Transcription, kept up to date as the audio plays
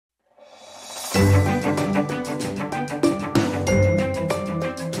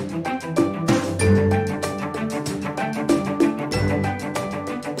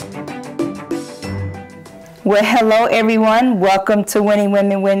Well, hello, everyone. Welcome to Winning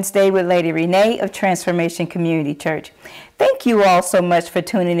Women Wednesday with Lady Renee of Transformation Community Church. Thank you all so much for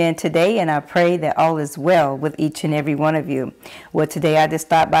tuning in today, and I pray that all is well with each and every one of you. Well, today I just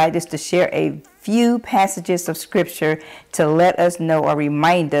stopped by just to share a few passages of Scripture to let us know or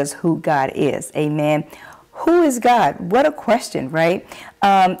remind us who God is. Amen. Who is God? What a question, right?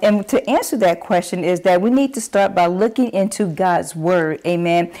 And to answer that question is that we need to start by looking into God's word.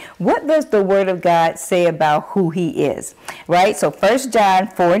 Amen. What does the word of God say about who he is? Right? So 1 John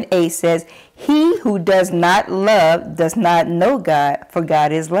 4:8 says, "He who does not love does not know God, for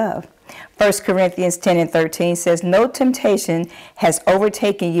God is love." 1 Corinthians 10:13 says, "No temptation has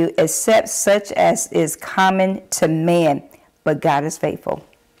overtaken you except such as is common to man, but God is faithful."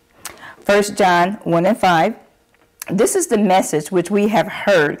 1 John 1:5, "This is the message which we have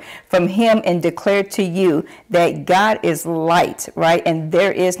heard from him and declared to you, that God is light," right? "And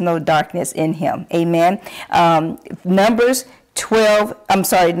there is no darkness in him." Amen. Numbers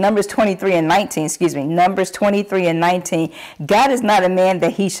 23:19, Numbers 23:19, "God is not a man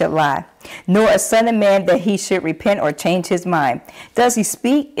that he should lie, nor a son of man that he should repent or change his mind. Does he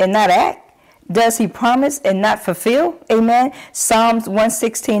speak and not act? Does he promise and not fulfill?" Amen. Psalms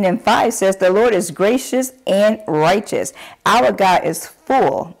 116:5 says, "The Lord is gracious and righteous. Our God is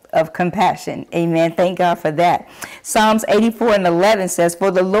full of compassion." Amen. Thank God for that. Psalms 84:11 says,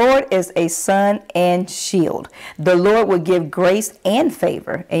 "For the Lord is a sun and shield. The Lord will give grace and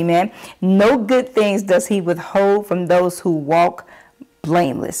favor." Amen. "No good things does he withhold from those who walk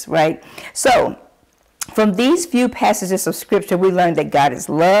blameless." Right? So, from these few passages of Scripture, we learn that God is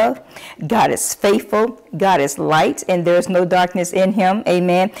love, God is faithful, God is light, and there is no darkness in him.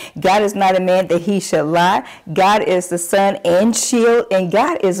 Amen. God is not a man that he should lie. God is the sun and shield, and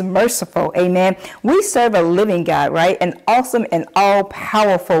God is merciful. Amen. We serve a living God, right? An awesome and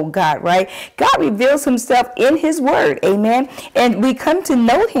all-powerful God, right? God reveals himself in his word. Amen. And we come to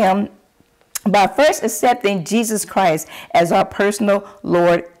know him by first accepting Jesus Christ as our personal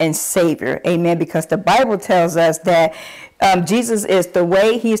Lord and Savior. Amen. Because the Bible tells us that Jesus is the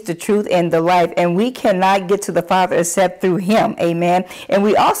way, he is the truth, and the life, and we cannot get to the Father except through him. Amen. And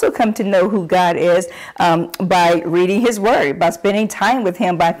we also come to know who God is by reading his word, by spending time with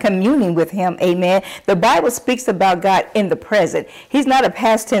him, by communing with him. Amen. The Bible speaks about God in the present. He's not a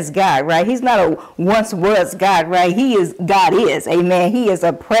past tense God, right? He's not a once was God, right? God is. Amen. He is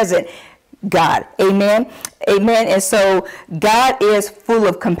a present God. Amen. Amen. And so God is full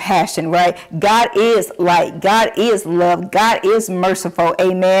of compassion, right? God is light. God is love. God is merciful.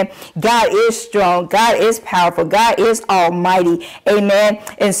 Amen. God is strong. God is powerful. God is almighty. Amen.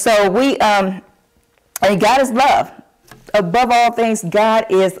 And so and God is love. Above all things, God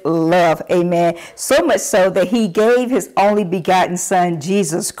is love. Amen. So much so that he gave his only begotten son,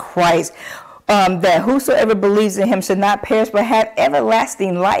 Jesus Christ, that whosoever believes in him should not perish but have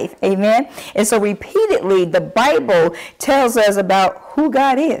everlasting life. Amen. And so repeatedly the Bible tells us about who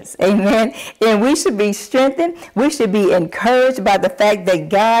God is. Amen. And we should be strengthened. We should be encouraged by the fact that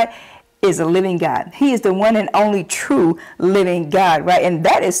God is a living God. He is the one and only true living God, right? And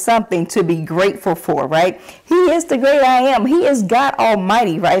that is something to be grateful for, right? He is the great I am. He is God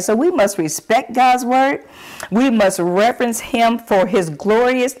Almighty, right? So we must respect God's word. We must reverence him for his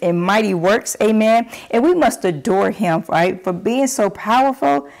glorious and mighty works. Amen. And we must adore him, right? For being so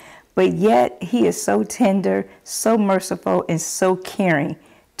powerful, but yet he is so tender, so merciful, and so caring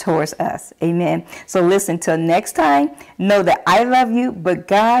towards us. Amen. So listen, till next time, know that I love you, but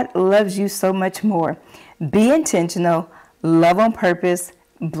God loves you so much more. Be intentional, love on purpose,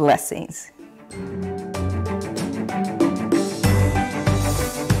 blessings.